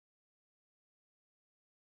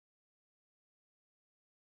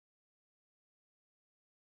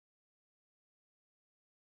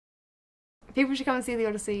People should come and see the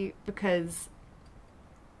Odyssey because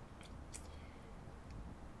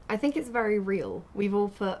I think it's very real. We've all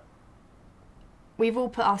put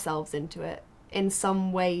ourselves into it in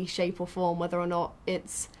some way, shape or form, whether or not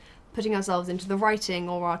it's putting ourselves into the writing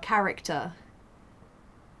or our character.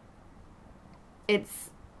 It's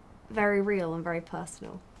very real and very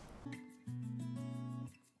personal.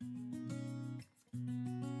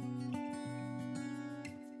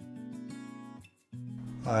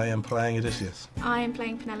 I am playing Odysseus. I am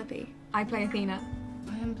playing Penelope. I play Athena.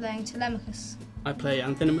 I am playing Telemachus. I play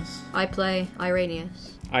Anthinomus. I play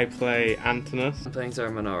Irenaeus. I play Antinous. I'm playing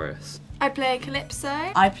Zaramanorius. I play Calypso.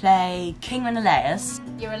 I play King Menelaus.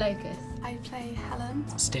 Eurylochus. I play Helen.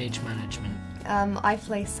 Stage management. I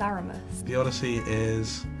play Saramus. The Odyssey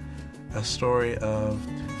is a story of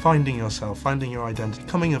finding yourself, finding your identity,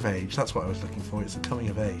 coming of age. That's what I was looking for. It's a coming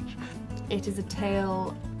of age. It is a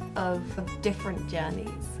tale of different journeys.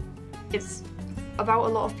 It's about a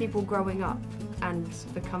lot of people growing up and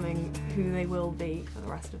becoming who they will be for the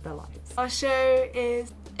rest of their lives. Our show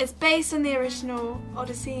it's based on the original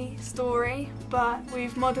Odyssey story, but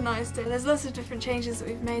we've modernised it. There's lots of different changes that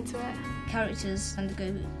we've made to it. Characters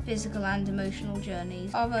undergo physical and emotional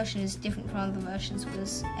journeys. Our version is different from other versions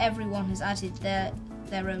because everyone has added their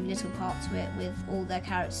own little part to it with all their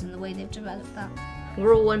characters and the way they've developed that.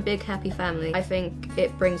 We're all one big happy family. I think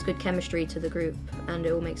it brings good chemistry to the group and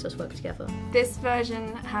it all makes us work together. This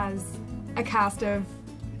version has a cast of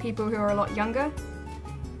people who are a lot younger,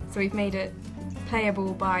 so we've made it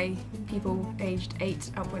playable by people aged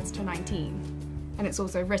 8 upwards to 19, and it's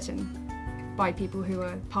also written by people who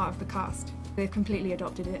are part of the cast. They've completely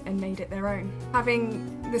adopted it and made it their own.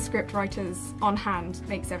 Having the script writers on hand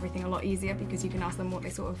makes everything a lot easier because you can ask them what they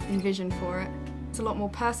sort of envision for it. It's a lot more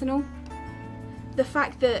personal. The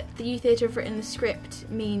fact that the youth theatre have written the script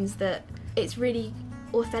means that it's really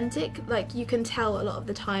authentic. Like, you can tell a lot of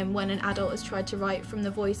the time when an adult has tried to write from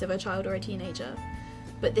the voice of a child or a teenager,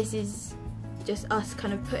 but this is just us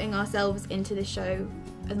kind of putting ourselves into the show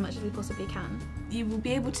as much as we possibly can. You will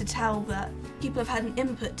be able to tell that people have had an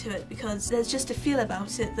input to it because there's just a feel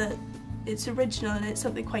about it that it's original and it's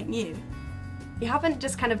something quite new. You haven't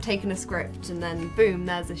just kind of taken a script and then boom,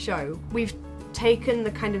 there's a show. We've taken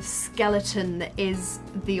the kind of skeleton that is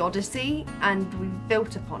the Odyssey and we've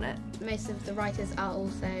built upon it. Most of the writers are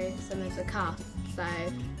also some of the cast, so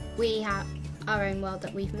we have our own world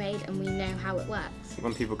that we've made and we know how it works.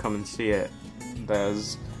 When people come and see it,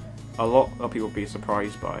 there's a lot of people be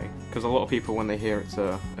surprised by, because a lot of people, when they hear it's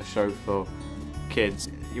a show for kids,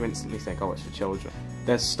 you instantly think, oh, it's for children.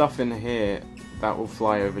 There's stuff in here that will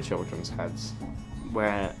fly over children's heads,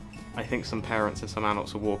 where I think some parents and some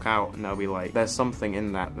adults will walk out and they'll be like, there's something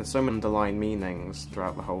in that. There's so many underlying meanings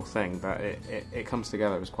throughout the whole thing that it comes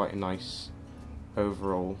together as quite a nice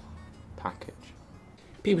overall package.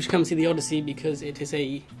 People should come see the Odyssey because it is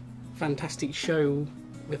a fantastic show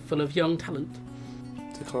full of young talent.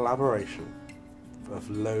 It's a collaboration of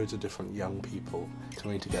loads of different young people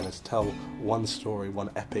coming together to tell one story, one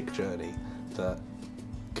epic journey that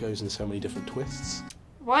goes in so many different twists.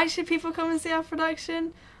 Why should people come and see our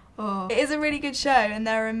production? Oh, it is a really good show, and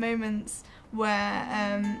there are moments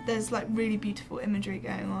where there's like really beautiful imagery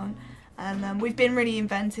going on, and we've been really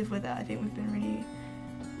inventive with it. I think we've been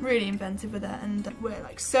really inventive with it, and we're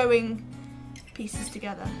like sewing pieces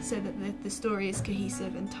together so that the story is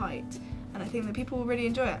cohesive and tight, and I think that people will really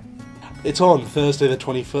enjoy it. It's on Thursday the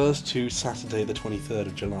 21st to Saturday the 23rd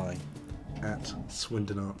of July at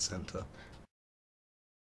Swindon Arts Centre.